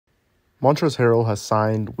Montrezl Harrell has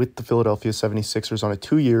signed with the Philadelphia 76ers on a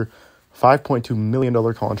 2-year, $5.2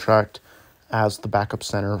 million contract as the backup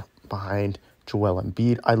center behind Joel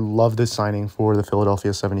Embiid. I love this signing for the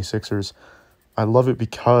Philadelphia 76ers. I love it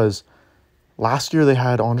because last year they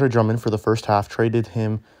had Andre Drummond for the first half, traded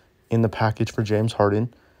him in the package for James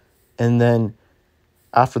Harden, and then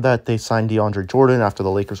after that they signed DeAndre Jordan after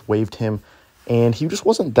the Lakers waived him, and he just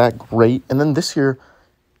wasn't that great. And then this year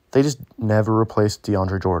they just never replaced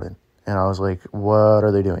DeAndre Jordan. And I was like, what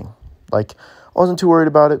are they doing? Like, I wasn't too worried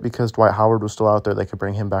about it because Dwight Howard was still out there. They could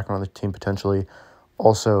bring him back on the team potentially.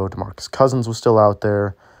 Also, DeMarcus Cousins was still out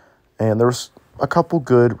there. And there was a couple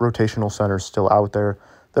good rotational centers still out there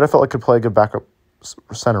that I felt like could play a good backup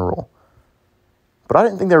center role. But I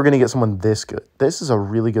didn't think they were going to get someone this good. This is a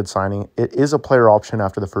really good signing. It is a player option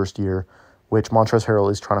after the first year, which Montrezl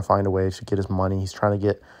Harrell is trying to find a way to get his money. He's trying to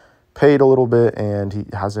get paid a little bit, and he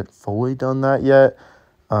hasn't fully done that yet.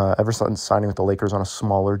 Ever since signing with the Lakers on a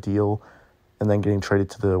smaller deal and then getting traded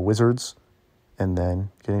to the Wizards and then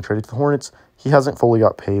getting traded to the Hornets, he hasn't fully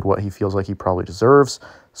got paid what he feels like he probably deserves.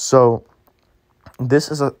 So this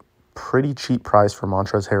is a pretty cheap price for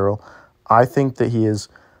Montrezl Harrell. I think that he is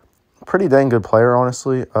a pretty dang good player,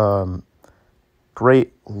 honestly.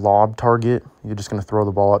 Great lob target. You're just going to throw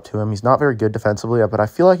the ball up to him. He's not very good defensively, but I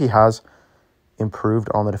feel like he has improved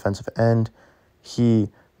on the defensive end. He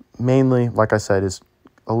mainly, like I said, is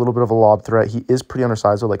a little bit of a lob threat. He is pretty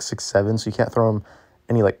undersized, like 6'7", so you can't throw him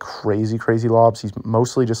any like crazy lobs. He's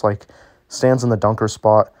mostly just like stands in the dunker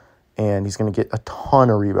spot, and he's going to get a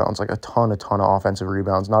ton of rebounds, like a ton of offensive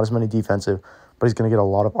rebounds. Not as many defensive, but he's going to get a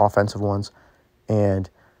lot of offensive ones, and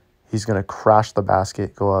he's going to crash the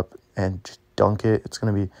basket, go up, and just dunk it. It's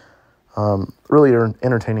going to be really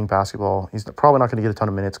entertaining basketball. He's probably not going to get a ton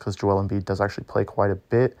of minutes because Joel Embiid does actually play quite a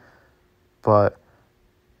bit, but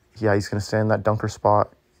yeah, he's going to stand in that dunker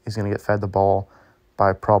spot. He's going to get fed the ball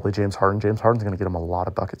by probably James Harden. James Harden's going to get him a lot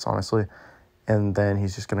of buckets, honestly. And then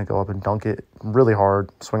he's just going to go up and dunk it really hard,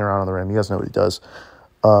 swing around on the rim. You guys know what he does.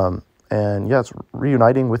 And yeah, it's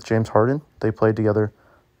reuniting with James Harden. They played together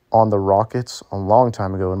on the Rockets a long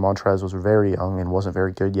time ago, and Montrezl was very young and wasn't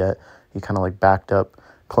very good yet. He kind of like backed up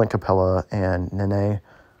Clint Capella and Nene.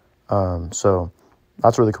 So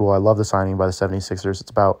that's really cool. I love the signing by the 76ers.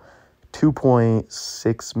 It's about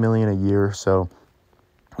 $2.6 million a year, so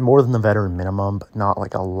more than the veteran minimum, but not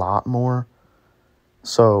like a lot more.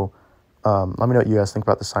 So let me know what you guys think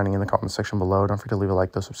about the signing in the comment section below. Don't forget to leave a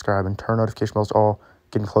like, though, subscribe, and turn notification bells to all.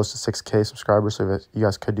 Getting close to 6K subscribers, so if you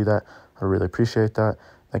guys could do that, I'd really appreciate that.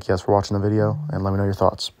 Thank you guys for watching the video, and let me know your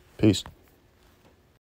thoughts. Peace.